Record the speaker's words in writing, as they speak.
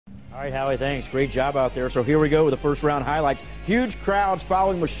All right, Howie, thanks. Great job out there. So here we go with the first round highlights. Huge crowds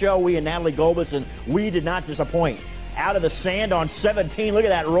following Michelle Wee and Natalie Golbis, and Wee did not disappoint. Out of the sand on 17. Look at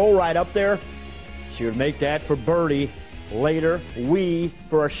that roll right up there. She would make that for birdie. Later, Wee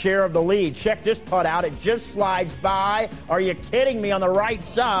for a share of the lead. Check this putt out. It just slides by. Are you kidding me? On the right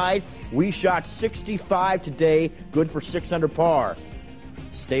side. Wee shot 65 today. Good for 6 under par.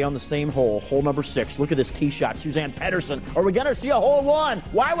 Stay on the same hole, hole number 6. Look at this tee shot, Suzanne Pedersen. Are we going to see a hole 1?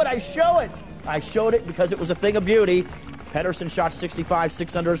 Why would I show it? I showed it because it was a thing of beauty. Pedersen shot 65,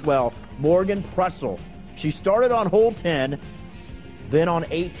 6 under as well. Morgan Pressel. She started on hole 10, then on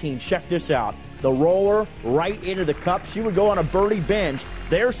 18. Check this out. The roller right into the cup. She would go on a birdie binge.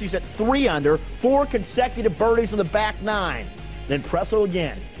 There she's at 3 under, 4 consecutive birdies in the back 9. Then Pressel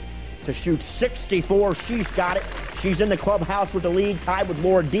again to shoot 64. She's got it. She's in the clubhouse with the lead, tied with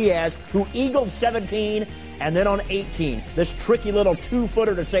Laura Diaz, who eagled 17, and then on 18, this tricky little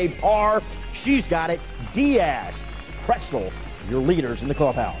 2-footer to save par. She's got it. Diaz, Pressel, your leaders in the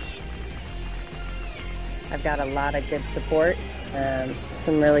clubhouse. I've got a lot of good support,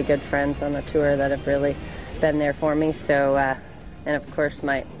 some really good friends on the tour that have really been there for me. So, and of course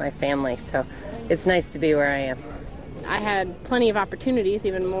my family. So, it's nice to be where I am. I had plenty of opportunities,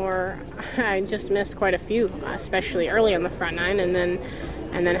 even more. I just missed quite a few, especially early on the front 9, and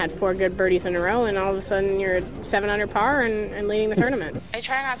then had 4 good birdies in a row, and all of a sudden you're at 7 under par and leading the tournament. I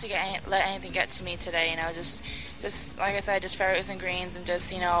try not to let anything get to me today. Just like I said, just fairways and greens, and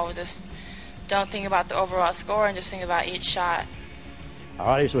just don't think about the overall score and just think about each shot. All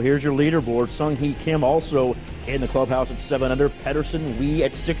right, so here's your leaderboard. Song-Hee Kim also in the clubhouse at 7 under. Pedersen, Wee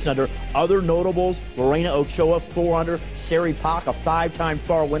at 6 under. Other notables, Lorena Ochoa, 4 under. Sari Pak, a 5-time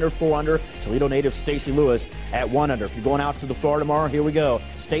Farr winner, 4 under. Toledo native Stacy Lewis at 1 under. If you're going out to the Farr tomorrow, here we go.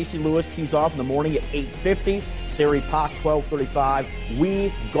 Stacy Lewis tees off in the morning at 8:50. Sari Pak, 12:35.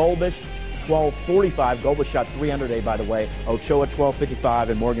 Wee, Golbis, 12:45. Golbis shot 3 under today, by the way. Ochoa, 12:55,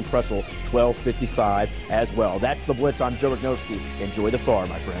 and Morgan Pressel, 12:55 as well. That's the Blitz. I'm Joe Rognoski. Enjoy the Farr,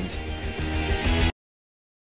 my friends.